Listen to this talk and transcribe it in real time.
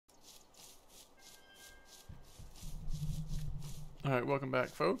Alright, welcome back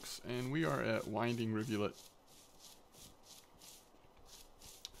folks, and we are at Winding Rivulet.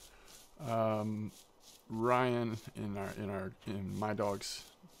 Ryan in my dogs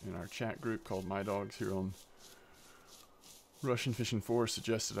in our chat group called My Dogs here on Russian Fishing 4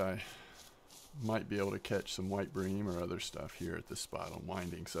 suggested I might be able to catch some white bream or other stuff here at this spot on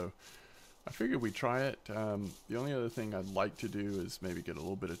Winding, so I figured we'd try it. The only other thing I'd like to do is maybe get a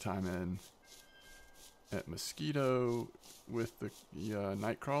little bit of time in at Mosquito with the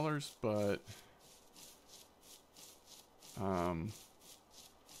night crawlers, but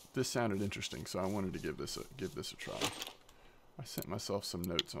this sounded interesting, so I wanted to give this a try. I sent myself some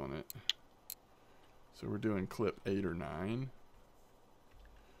notes on it. So we're doing clip 8 or 9.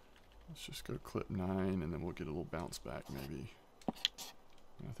 Let's just go clip 9, and then we'll get a little bounce back maybe.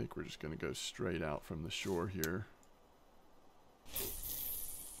 I think we're just going to go straight out from the shore here.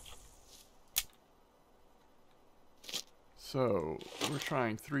 So, we're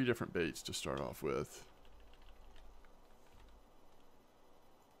trying 3 different baits to start off with.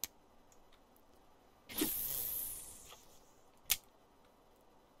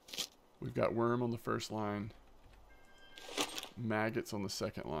 We've got worm on the first line, maggots on the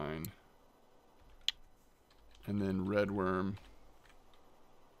second line, and then red worm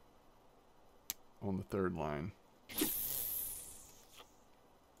on the third line.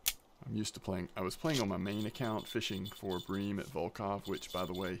 I'm used to playing, I was playing on my main account fishing for bream at Volkov, which by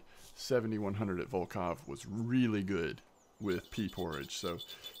the way, 7100 at Volkov was really good with pea porridge. So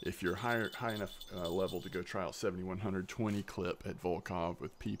if you're high enough level to go try out 7100 20 clip at Volkov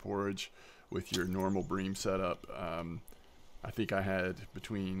with pea porridge with your normal bream setup, I think I had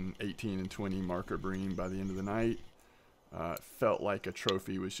between 18 and 20 marker bream by the end of the night. Felt like a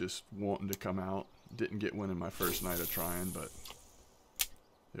trophy was just wanting to come out. Didn't get one in my first night of trying, but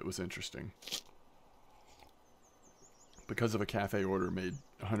it was interesting. Because of a cafe order, made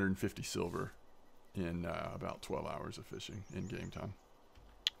 150 silver in about 12 hours of fishing in game time.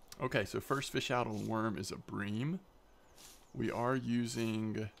 Okay, so first fish out on worm is a bream. We are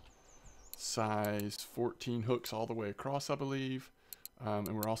using size 14 hooks all the way across, I believe.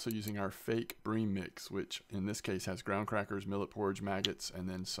 And we're also using our fake bream mix, which in this case has ground crackers, millet porridge, maggots, and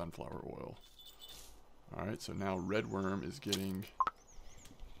then sunflower oil. Alright, so now red worm is getting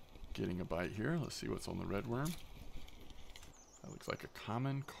a bite here. Let's see what's on the red worm. That looks like a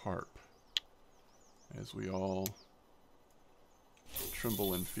common carp, as we all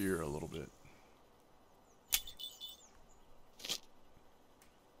tremble in fear a little bit.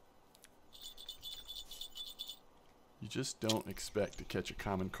 You just don't expect to catch a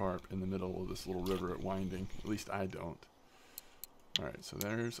common carp in the middle of this little river at Winding. At least I don't. Alright, so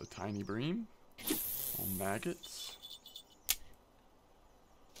there's a tiny bream on maggots.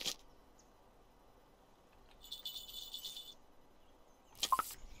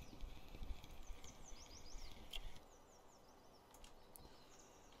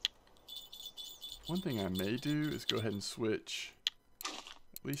 One thing I may do is go ahead and switch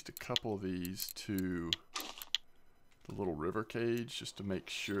at least a couple of these to the little river cage just to make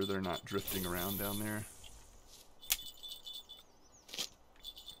sure they're not drifting around down there.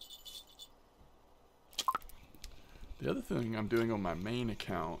 The other thing I'm doing on my main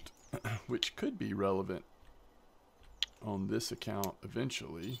account, which could be relevant on this account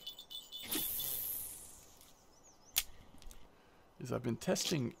eventually, is I've been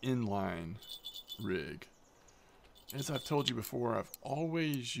testing inline rig. As I've told you before, I've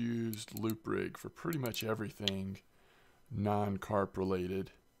always used loop rig for pretty much everything non-carp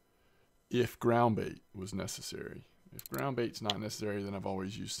related if ground bait was necessary. If ground bait's not necessary, then I've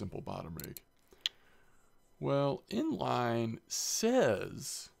always used simple bottom rig. Well, inline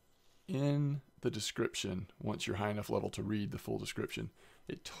says in the description, once you're high enough level to read the full description,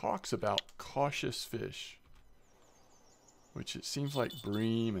 it talks about cautious fish, which it seems like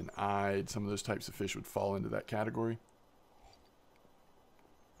bream and eyed, some of those types of fish would fall into that category.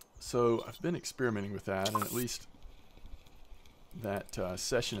 So I've been experimenting with that, and at least that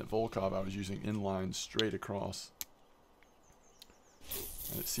session at Volkov I was using inline straight across,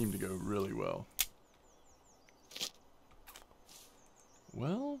 and it seemed to go really well.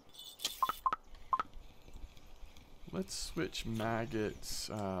 Well, let's switch maggots.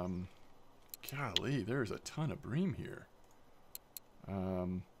 Golly, there's a ton of bream here.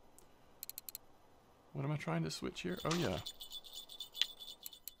 What am I trying to switch here? Oh yeah.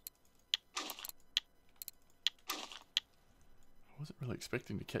 I wasn't really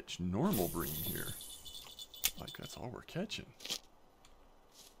expecting to catch normal bream here. Like that's all we're catching.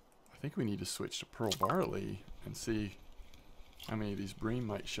 I think we need to switch to pearl barley and see how many of these bream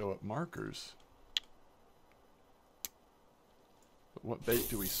might show up markers. But what bait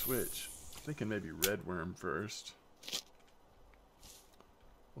do we switch? I'm thinking maybe redworm first.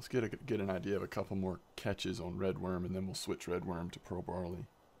 Let's get an idea of a couple more catches on redworm, and then we'll switch redworm to pearl barley.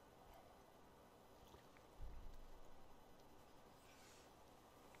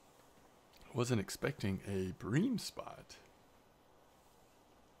 Wasn't expecting a bream spot.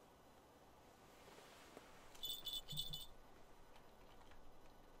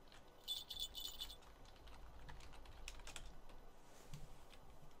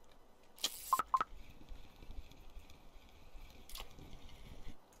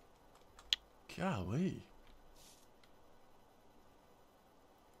 Golly.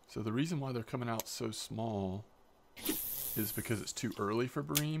 So the reason why they're coming out so small is because it's too early for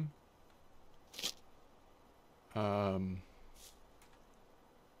bream.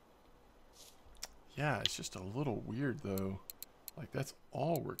 Yeah, it's just a little weird though. Like that's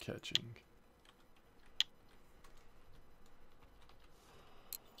all we're catching.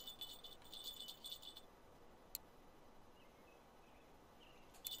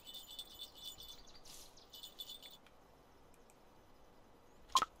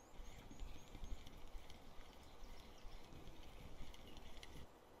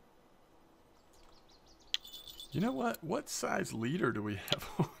 You know what? What size leader do we have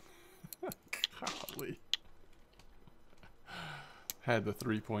on? Golly. Had the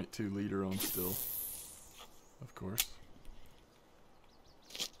 3.2 liter on still. Of course.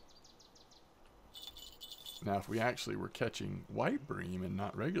 Now, if we actually were catching white bream and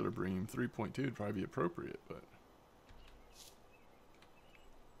not regular bream, 3.2 would probably be appropriate, but...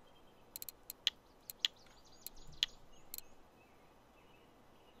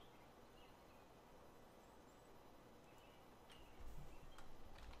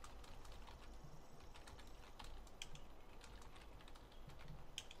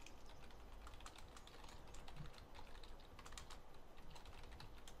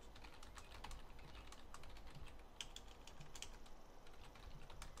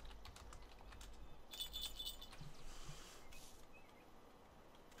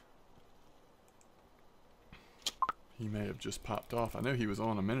 He may have just popped off. I know he was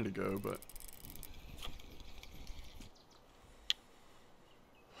on a minute ago, but...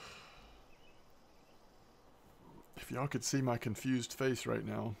 If y'all could see my confused face right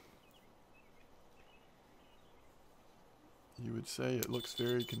now, you would say it looks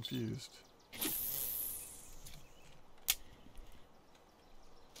very confused.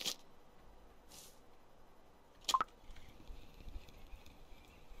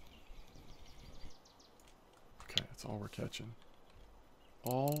 Okay, that's all we're catching.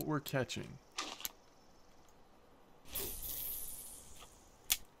 All we're catching.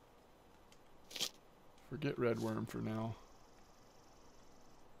 Forget redworm for now.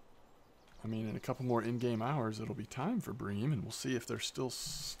 I mean, in a couple more in-game hours, it'll be time for bream, and we'll see if they're still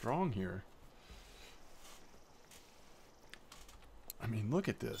strong here. I mean, look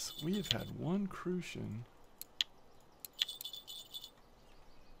at this. We have had one crucian.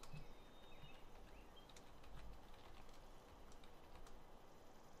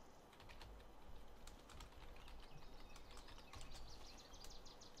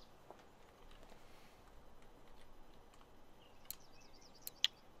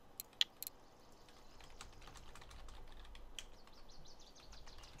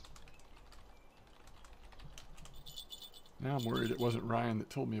 Now I'm worried it wasn't Ryan that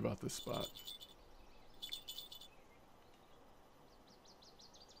told me about this spot.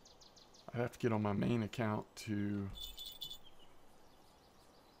 I have to get on my main account to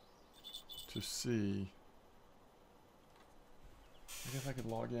see. I guess I could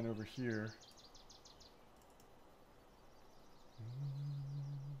log in over here.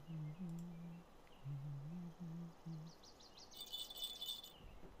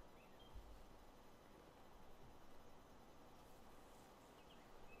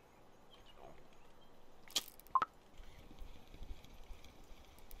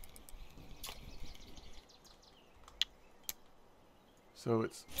 So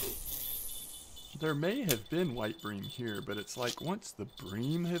it's, there may have been white bream here, but it's like once the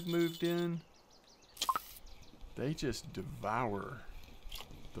bream have moved in, they just devour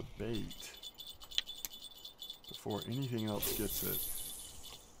the bait before anything else gets it.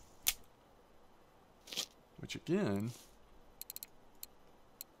 Which again,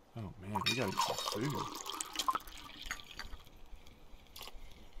 oh man, we gotta get some food.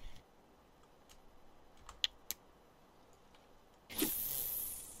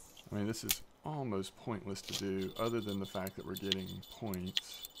 I mean, this is almost pointless to do, other than the fact that we're getting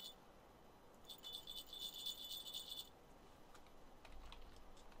points.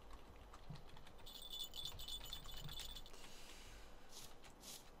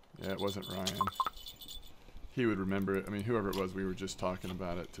 Yeah, it wasn't Ryan. He would remember it. I mean, whoever it was, we were just talking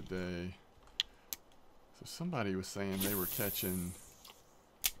about it today. So somebody was saying they were catching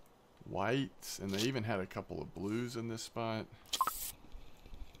whites, and they even had a couple of blues in this spot.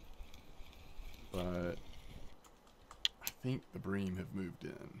 But I think the bream have moved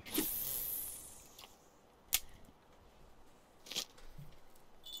in.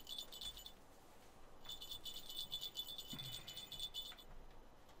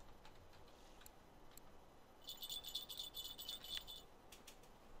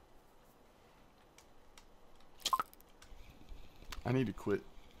 I need to quit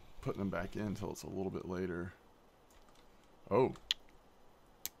putting them back in until it's a little bit later. Oh.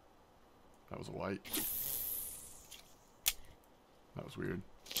 That was a white. That was weird.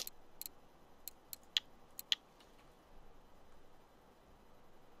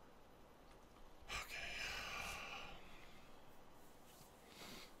 Okay.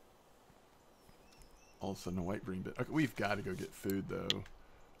 All of a sudden a white bream bit. Okay, we've got to go get food though.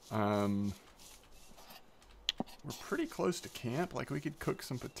 We're pretty close to camp. Like, we could cook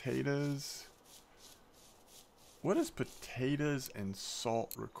some potatoes. What does potatoes and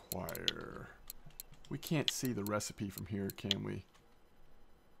salt require? We can't see the recipe from here, can we?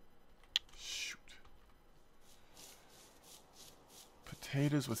 Shoot.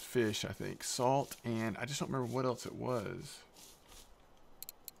 Potatoes with fish, I think. Salt, and I just don't remember what else it was.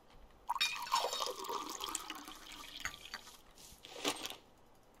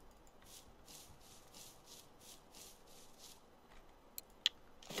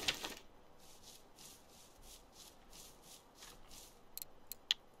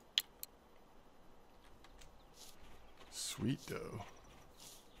 Sweet dough.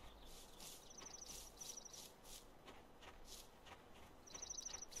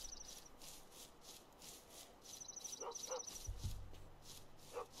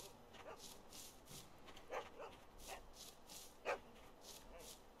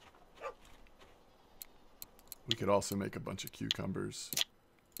 We could also make a bunch of cucumbers.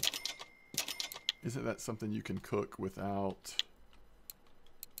 Isn't that something you can cook without...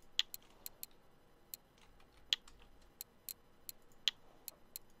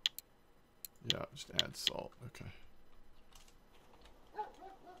 Yeah, just add salt. Okay.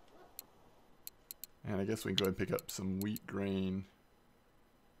 And I guess we can go ahead and pick up some wheat grain.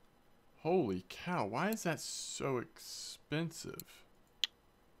 Holy cow, why is that so expensive?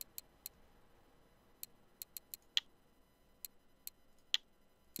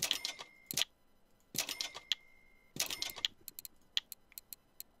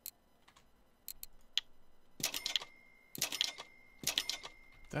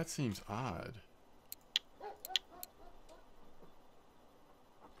 That seems odd.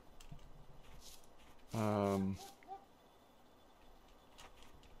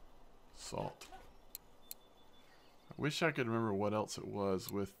 Salt. I wish I could remember what else it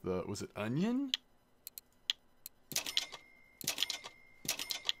was with the... Was it onion?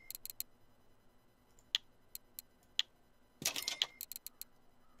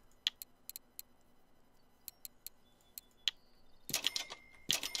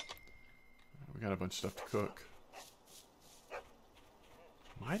 We got a bunch of stuff to cook.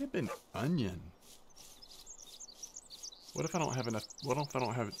 Might have been onion. What if I don't have enough? What if I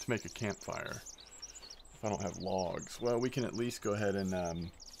don't have it to make a campfire? If I don't have logs? Well, we can at least go ahead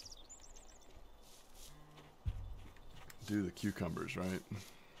and do the cucumbers, right?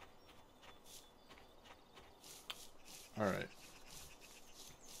 All right.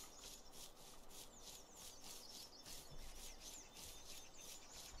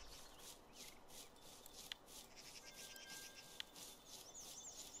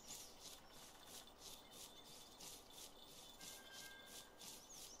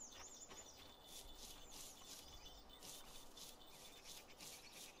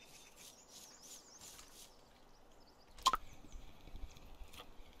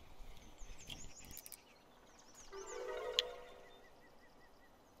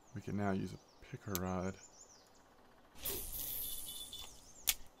 We can now use a picker rod.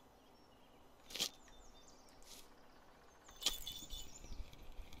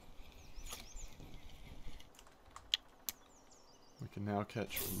 We can now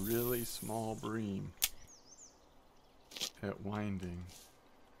catch really small bream at winding.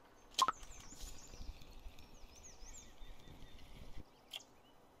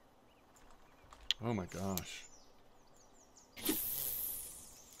 Oh my gosh.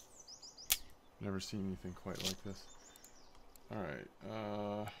 Never seen anything quite like this. Alright,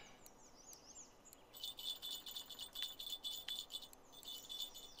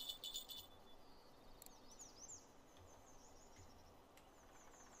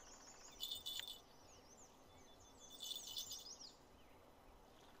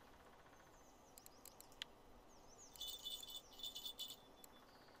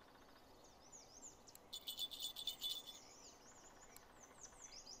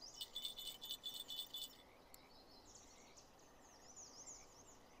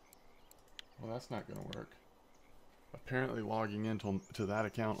 Well, that's not going to work. Apparently logging into that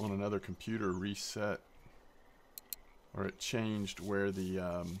account on another computer reset, or it changed where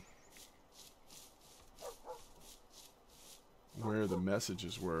the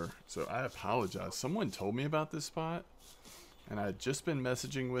messages were. So I apologize. Someone told me about this spot, and I had just been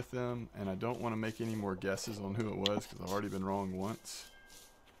messaging with them, and I don't want to make any more guesses on who it was because I've already been wrong once.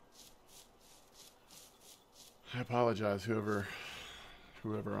 I apologize, whoever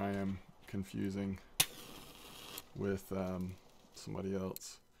I am confusing with somebody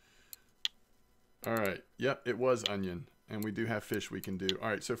else. All right. Yep, it was onion, and we do have fish we can do. All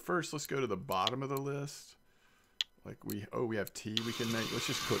right, so first let's go to the bottom of the list. Like we have tea we can make. Let's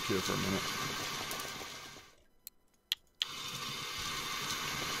just cook here for a minute.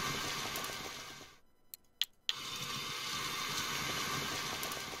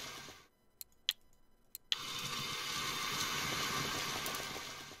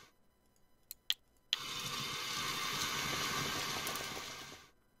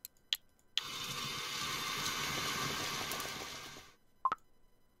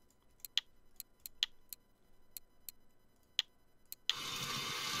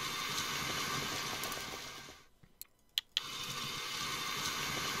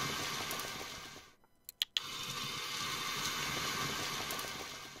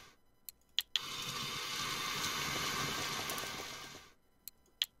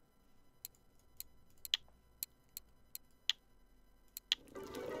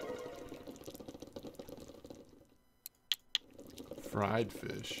 Fried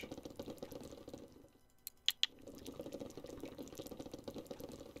fish.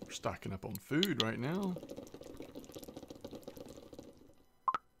 We're stocking up on food right now.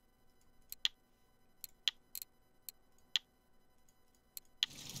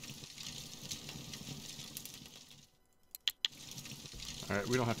 All right,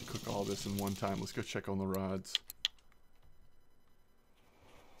 we don't have to cook all this in one time. Let's go check on the rods.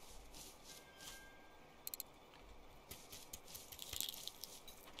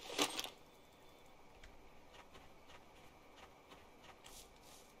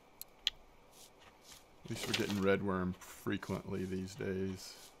 At least we're getting redworm frequently these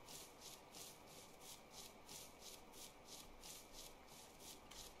days.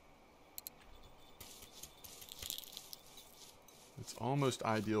 It's almost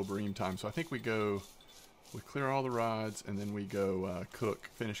ideal bream time, so I think we clear all the rods, and then we go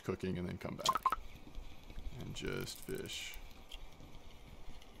finish cooking, and then come back. And just fish.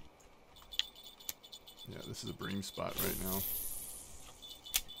 Yeah, this is a bream spot right now.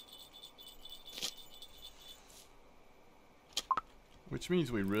 Which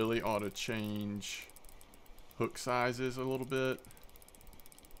means we really ought to change hook sizes a little bit.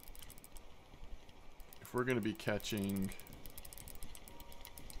 If we're going to be catching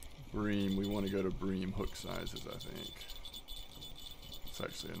bream, we want to go to bream hook sizes, I think. It's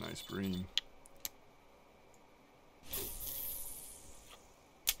actually a nice bream.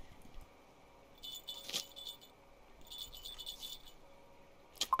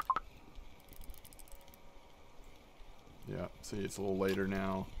 Yeah, see, it's a little later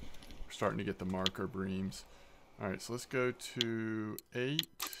now. We're starting to get the marker breams. Alright, so let's go to 8.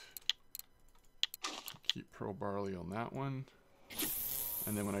 Keep pearl barley on that one.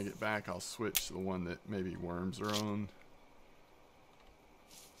 And then when I get back, I'll switch to the one that maybe worms are on.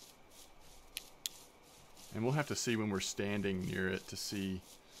 And we'll have to see when we're standing near it to see.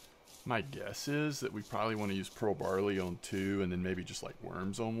 My guess is that we probably want to use pearl barley on 2 and then maybe just like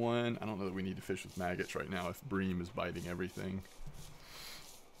worms on 1. I don't know that we need to fish with maggots right now if bream is biting everything.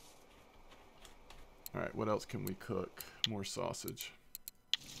 Alright, what else can we cook? More sausage.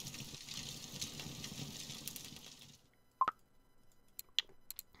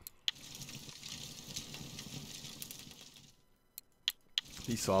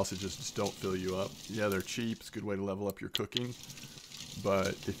 These sausages just don't fill you up. Yeah, they're cheap. It's a good way to level up your cooking. But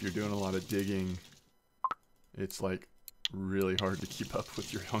if you're doing a lot of digging, it's like really hard to keep up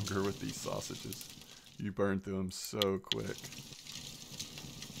with your hunger with these sausages. You burn through them so quick.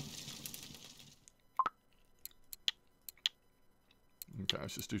 Okay,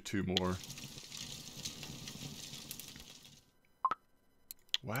 let's just do 2 more.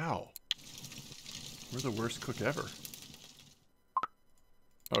 Wow. We're the worst cook ever.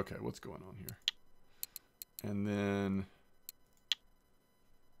 Okay, what's going on here? And then...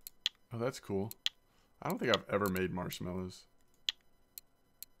 Oh, that's cool. I don't think I've ever made marshmallows.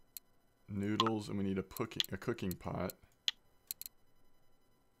 Noodles, and we need a cooking pot.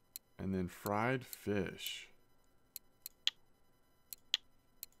 And then fried fish.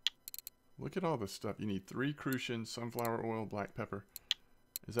 Look at all the stuff. You need 3 crucians, sunflower oil, black pepper.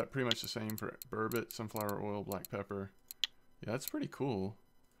 Is that pretty much the same for burbot, sunflower oil, black pepper? Yeah, that's pretty cool.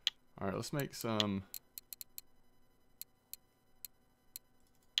 All right, let's make some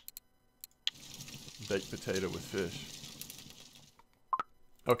baked potato with fish.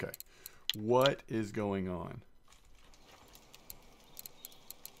 Okay, what is going on?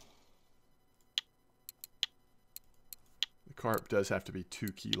 The carp does have to be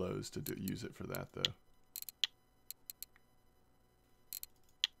 2 kilos to use it for that, though.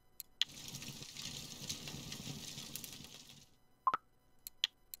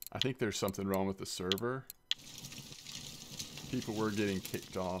 I think there's something wrong with the server. People were getting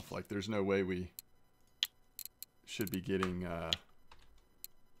kicked off. Like, there's no way we should be getting...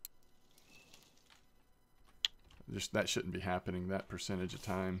 just that shouldn't be happening, that percentage of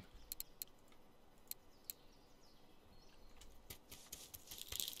time.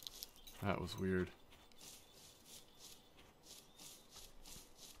 That was weird.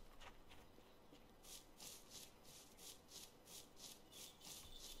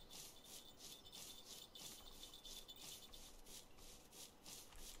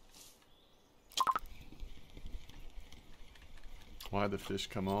 Why'd the fish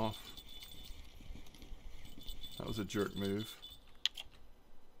come off? That was a jerk move.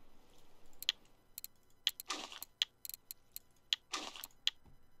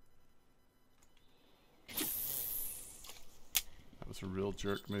 That was a real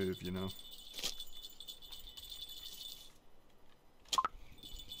jerk move, you know.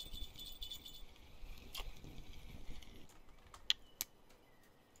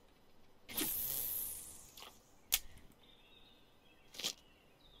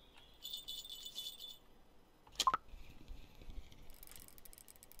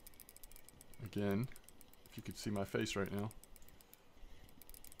 Again, if you could see my face right now.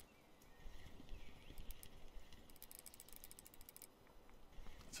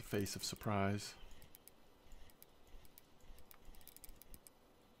 It's a face of surprise.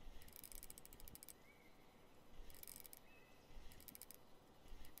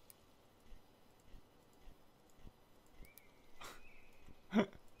 I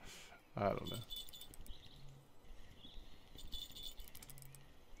don't know.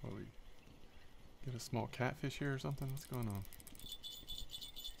 What we get a small catfish here or something? What's going on?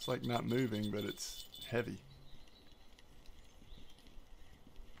 It's like not moving, but it's heavy.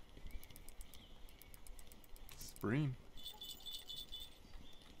 It's bream.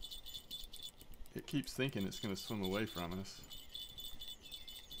 It keeps thinking it's going to swim away from us.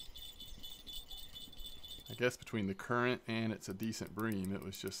 I guess between the current and it's a decent bream, it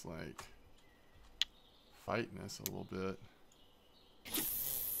was just like fighting us a little bit.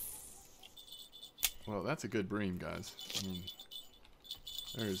 Well, that's a good bream, guys. I mean,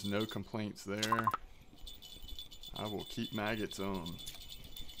 there is no complaints there. I will keep maggots on.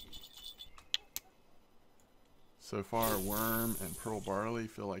 So far, worm and pearl barley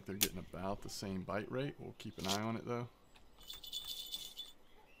feel like they're getting about the same bite rate. We'll keep an eye on it, though.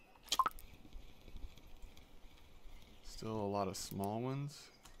 Still a lot of small ones.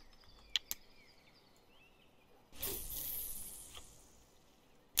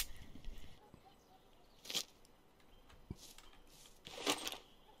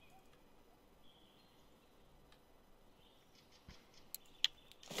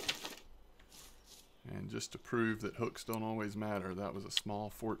 And just to prove that hooks don't always matter, that was a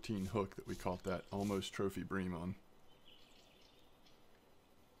small 14 hook that we caught that almost trophy bream on.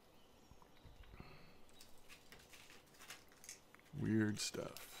 Weird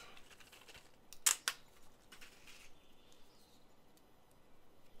stuff.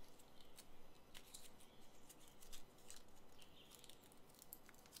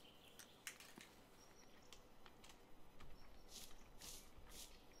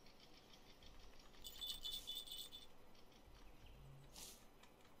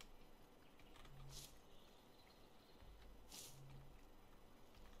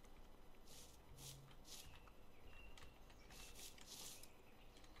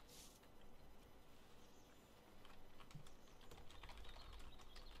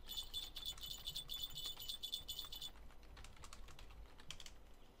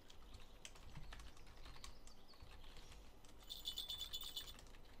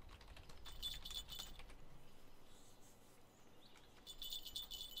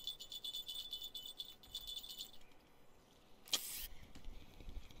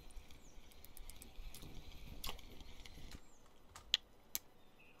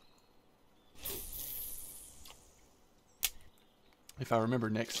 If I remember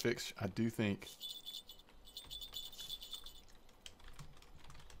next fix, I do think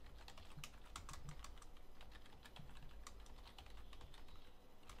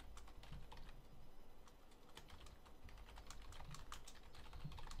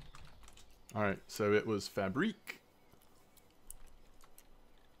All right, so it was Fabrique.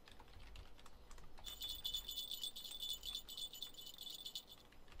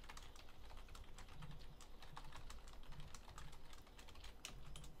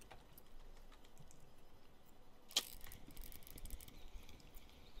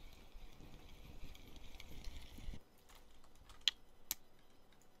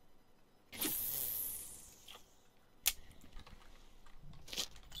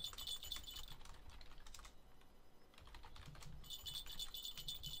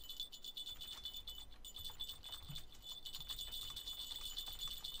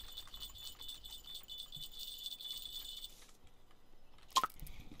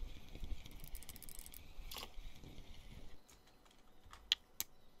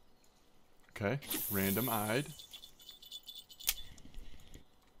 Okay, random eyed.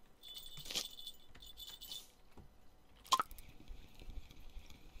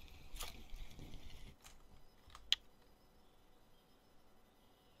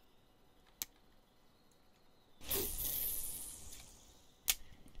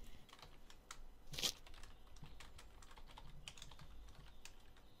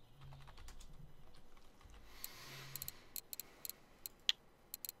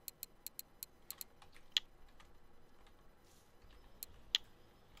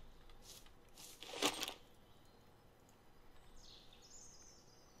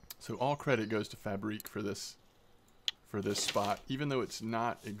 So all credit goes to Fabrique for this spot. Even though it's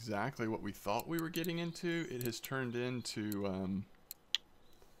not exactly what we thought we were getting into, it has turned into a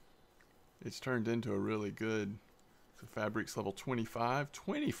really good. So Fabrique's level 25,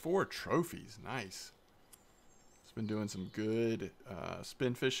 24 trophies, nice. It's been doing some good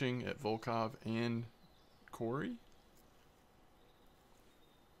spin fishing at Volkov and Corey.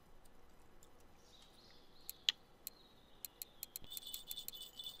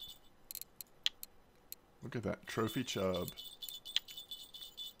 Look at that trophy chub.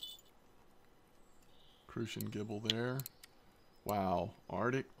 Crucian Gibble there. Wow.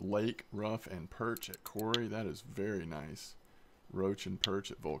 Arctic, Lake, Rough, and Perch at Corey. That is very nice. Roach and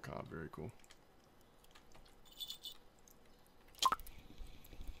Perch at Volkov. Very cool.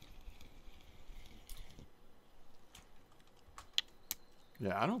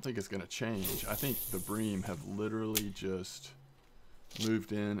 Yeah, I don't think it's going to change. I think the Bream have literally just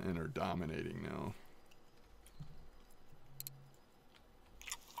moved in and are dominating now.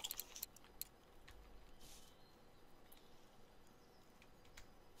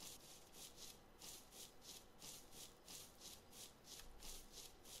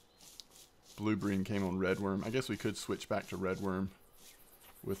 Blue Bream came on Redworm. I guess we could switch back to Redworm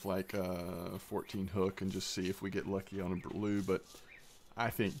with like a 14 hook and just see if we get lucky on a blue, but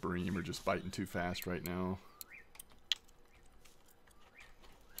I think Bream are just biting too fast right now.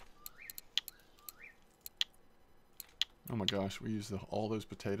 Oh my gosh, we used all those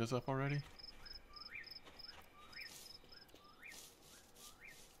potatoes up already?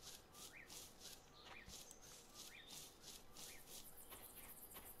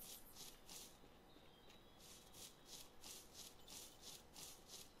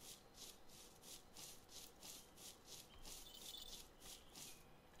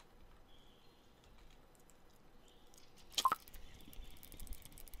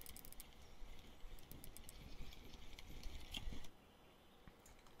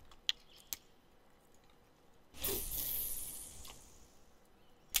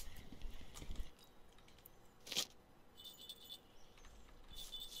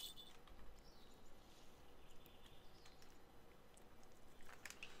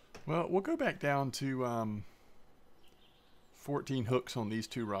 Well, we'll go back down to 14 hooks on these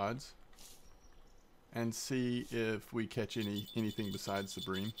two rods and see if we catch anything besides the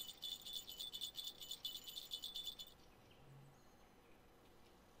Bream.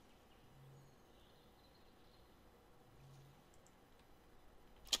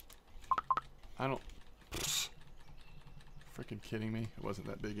 I don't... Freaking kidding me. It wasn't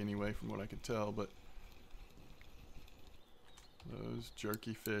that big anyway from what I could tell, but... Those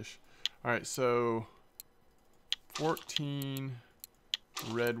jerky fish. Alright, so 14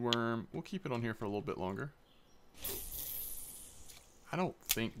 redworm. We'll keep it on here for a little bit longer. I don't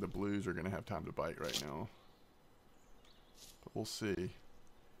think the blues are going to have time to bite right now. But we'll see.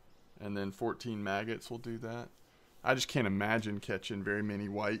 And then 14 maggots will do that. I just can't imagine catching very many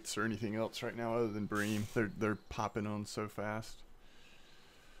whites or anything else right now other than Bream. They're popping on so fast.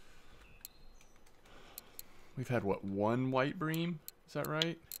 We've had, what, one white Bream? Is that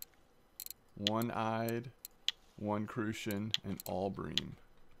right? One-eyed, one Crucian, and all Bream.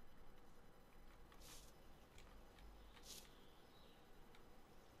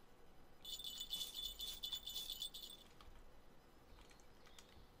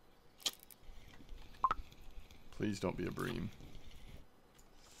 Please don't be a bream.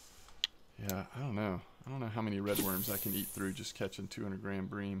 Yeah, I don't know. I don't know how many red worms I can eat through just catching 200-gram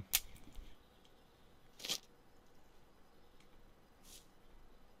bream.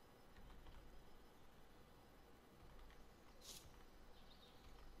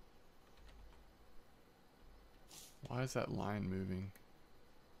 Why is that line moving?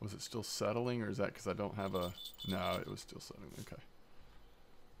 Was it still settling, or is that because I don't have a... No, it was still settling. Okay.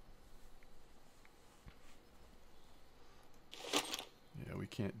 Yeah, we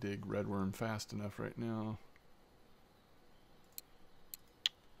can't dig red worm fast enough right now.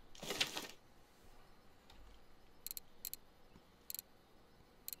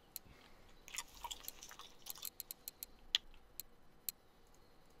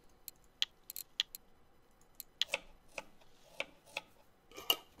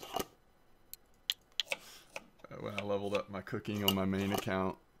 When I leveled up my cooking on my main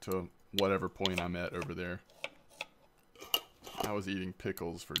account to whatever point I'm at over there, I was eating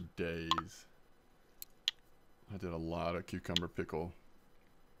pickles for days. I did a lot of cucumber pickle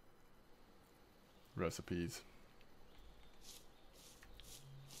recipes.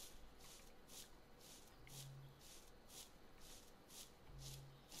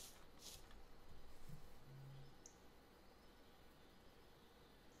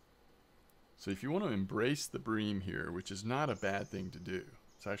 So if you want to embrace the bream here, which is not a bad thing to do,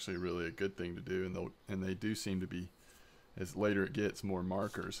 it's actually really a good thing to do, and they do seem to be, as later it gets, more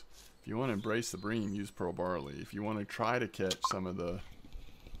markers. If you want to embrace the bream, use pearl barley. If you want to try to catch some of the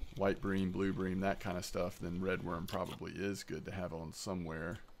white bream, blue bream, that kind of stuff, then red worm probably is good to have on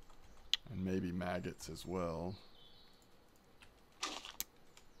somewhere, and maybe maggots as well.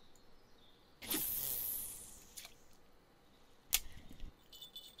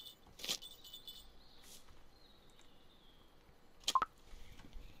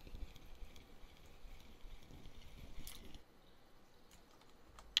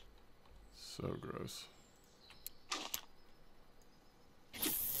 So gross. We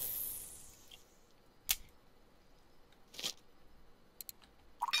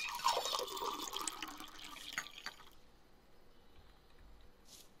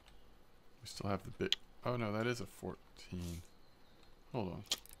still have the big... Oh no, that is a 14. Hold on.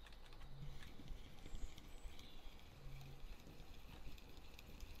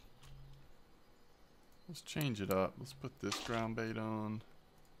 Let's change it up. Let's put this ground bait on.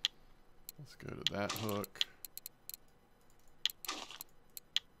 Let's go to that hook.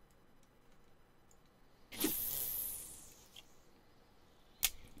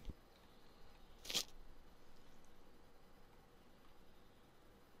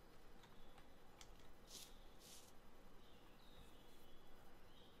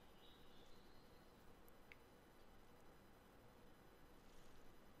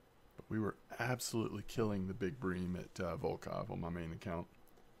 But we were absolutely killing the big bream at Volkov on my main account.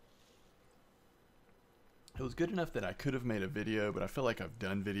 It was good enough that I could have made a video, but I feel like I've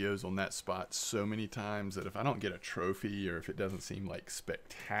done videos on that spot so many times that if I don't get a trophy or if it doesn't seem like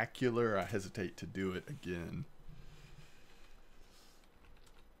spectacular, I hesitate to do it again.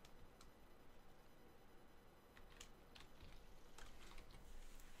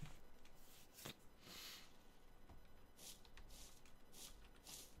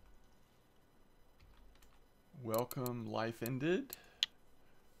 Welcome, Life Ended.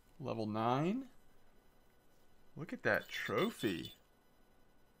 Level 9. Look at that trophy.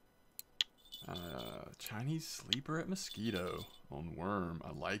 Chinese sleeper at Mosquito on worm.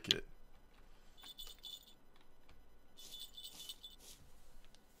 I like it.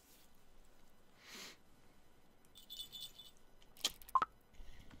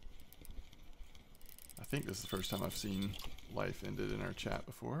 I think this is the first time I've seen Life Ended in our chat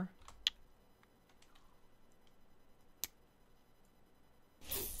before.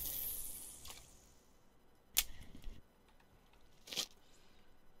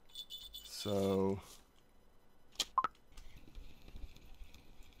 So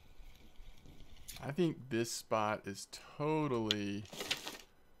I think this spot is totally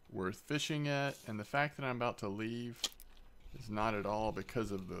worth fishing at, and the fact that I'm about to leave is not at all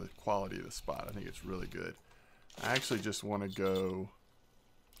because of the quality of the spot. I think it's really good. I actually just want to go...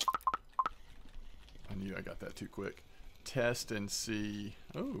 I knew I got that too quick. Test and see...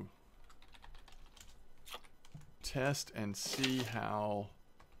 Oh. Test and see how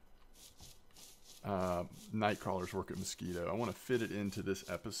night crawlers work at Mosquito. I want to fit it into this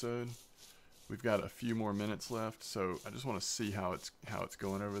episode. We've got a few more minutes left, so I just want to see how it's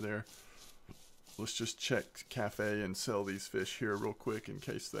going over there. Let's just check cafe and sell these fish here real quick in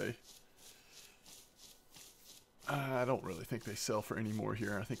case they I don't really think they sell for any more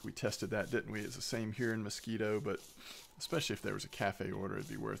here. I think we tested that, didn't we? It's the same here in Mosquito, but especially if there was a cafe order, it'd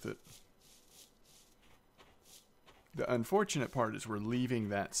be worth it. The unfortunate part is we're leaving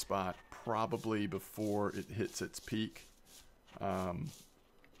that spot probably before it hits its peak.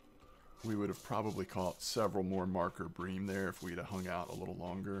 We would have probably caught several more marker bream there if we'd have hung out a little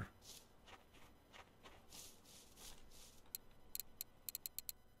longer.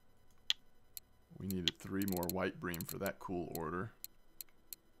 We needed 3 more white bream for that cool order.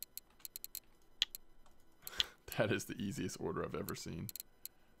 That is the easiest order I've ever seen.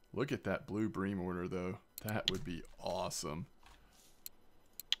 Look at that blue bream order though. That would be awesome.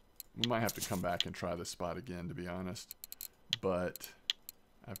 We might have to come back and try this spot again, to be honest. But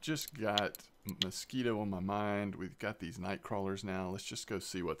I've just got Mosquito on my mind. We've got these night crawlers now. Let's just go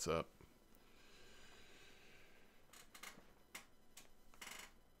see what's up.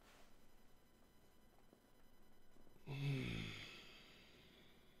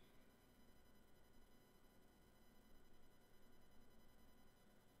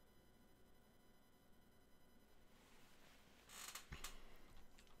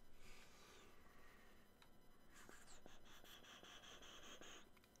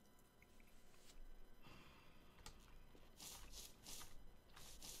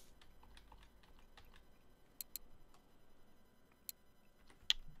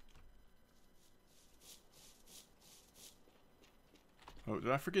 Oh,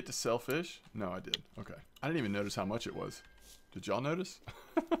 did I forget to sell fish? No, I did. Okay. I didn't even notice how much it was. Did y'all notice?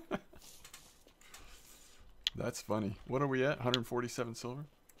 That's funny. What are we at? 147 silver?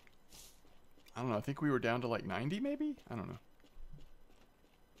 I don't know. I think we were down to like 90 maybe? I don't know.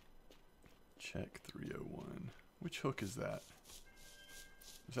 Check 301. Which hook is that?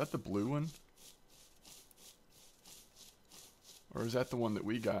 Is that the blue one? Or is that the one that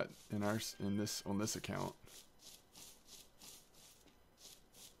we got in our on this account?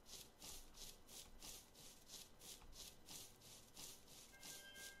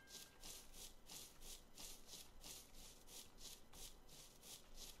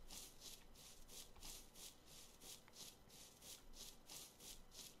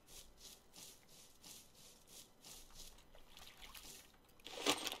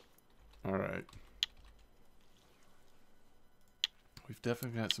 All right. We've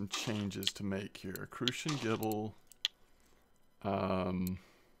definitely got some changes to make here. Crucian Gibble.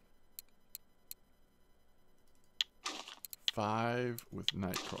 5 with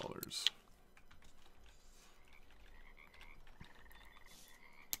night crawlers.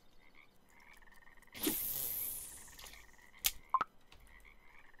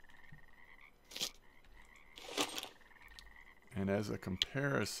 And as a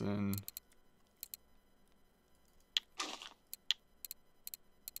comparison,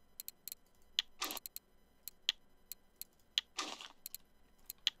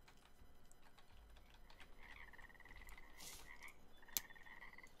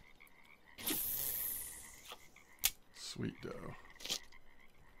 sweet dough.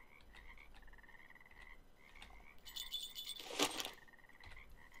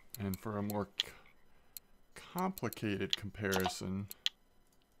 And for a more complicated comparison,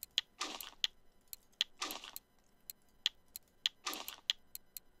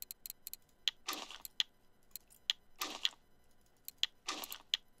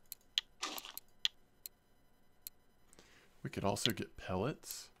 we could also get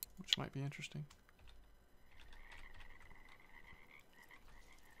pellets, which might be interesting.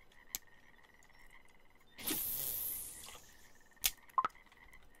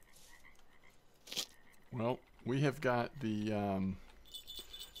 Well, we have got the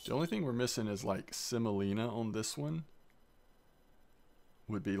only thing we're missing is like Semolina on this one.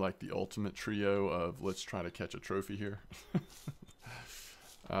 Would be like the ultimate trio of let's try to catch a trophy here.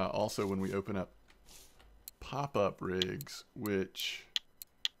 Also, when we open up pop-up rigs, which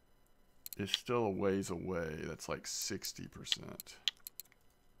is still a ways away, that's like 60%.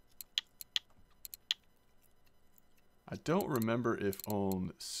 I don't remember if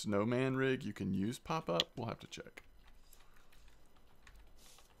on Snowman rig you can use pop-up. We'll have to check.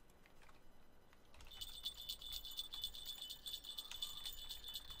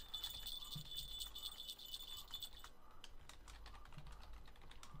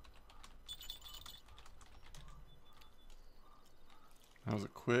 That was a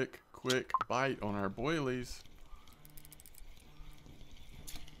quick bite on our boilies.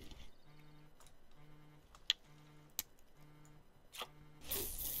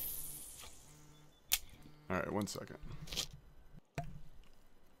 All right, 1 second.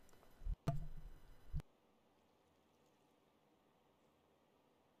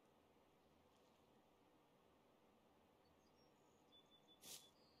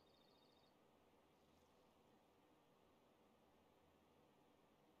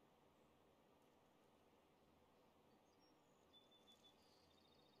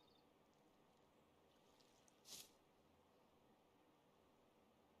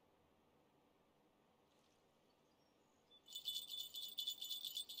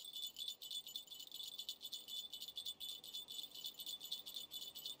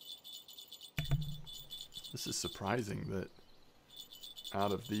 This is surprising that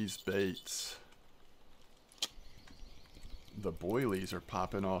out of these baits, the boilies are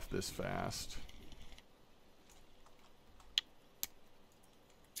popping off this fast.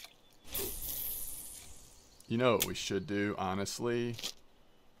 You know what we should do, honestly,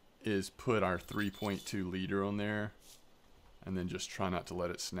 is put our 3.2 leader on there and then just try not to let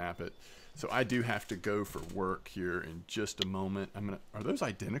it snap it. So I do have to go for work here in just a moment. Are those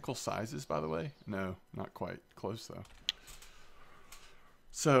identical sizes, by the way? No, not quite. Close though.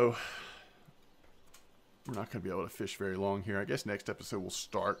 So we're not going to be able to fish very long here. I guess next episode we'll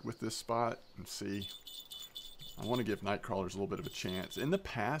start with this spot and see. I want to give night crawlers a little bit of a chance. In the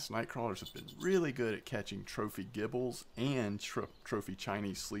past, night crawlers have been really good at catching trophy gibbles and trophy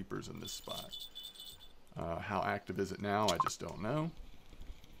Chinese sleepers in this spot. How active is it now? I just don't know.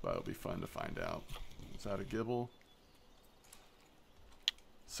 But it'll be fun to find out. Is that a gibble?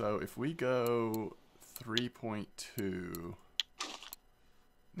 So if we go 3.2...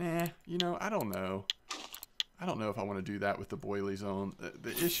 Nah, you know, I don't know. I don't know if I want to do that with the boilies on.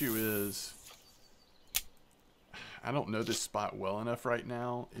 The issue is, I don't know this spot well enough right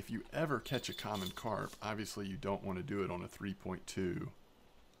now. If you ever catch a common carp, obviously you don't want to do it on a 3.2.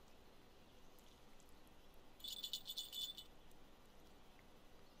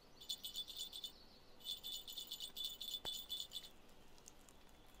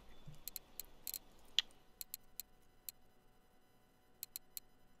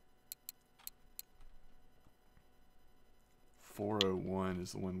 .401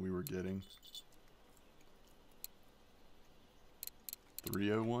 is the one we were getting.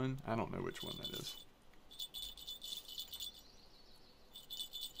 301? I don't know which one that is.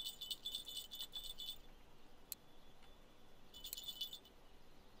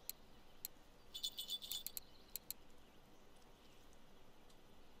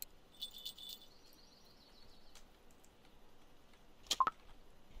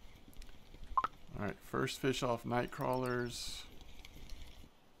 Alright, first fish off night crawlers.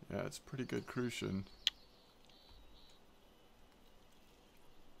 Yeah, it's pretty good crucian.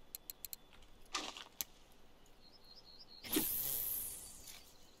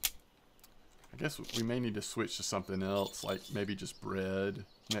 I guess we may need to switch to something else, like maybe just bread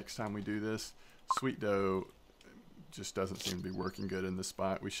next time we do this. Sweet dough just doesn't seem to be working good in this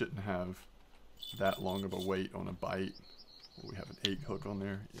spot. We shouldn't have that long of a wait on a bite. We have an 8 hook on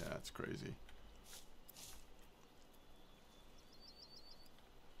there. Yeah, it's crazy.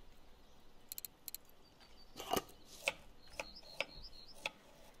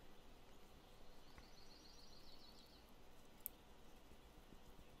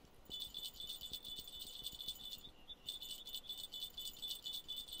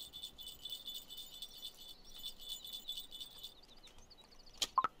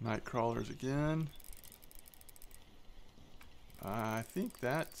 Night crawlers again. I think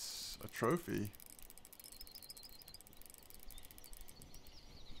that's a trophy.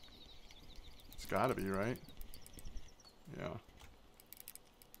 It's gotta be, right? Yeah.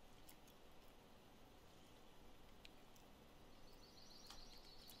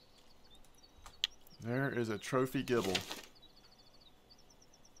 There is a trophy gibble.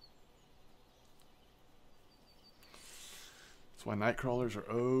 That's why night crawlers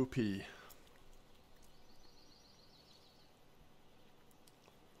are OP.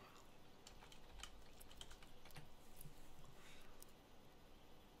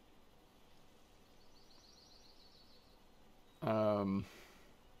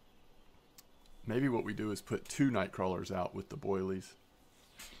 Maybe what we do is put 2 night crawlers out with the boilies.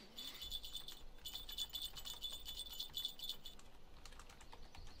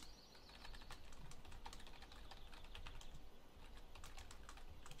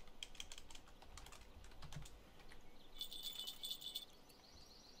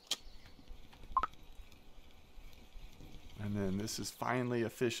 And then this is finally a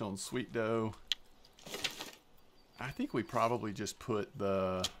fish on sweet dough. I think we probably just put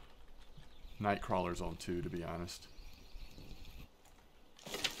the night crawlers on 2, to be honest.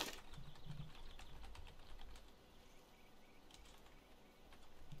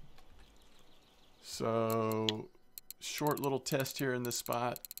 So, short little test here in this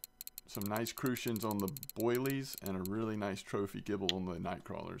spot. Some nice crucians on the boilies and a really nice trophy gibble on the night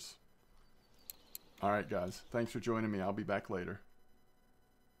crawlers. Alright guys, thanks for joining me. I'll be back later.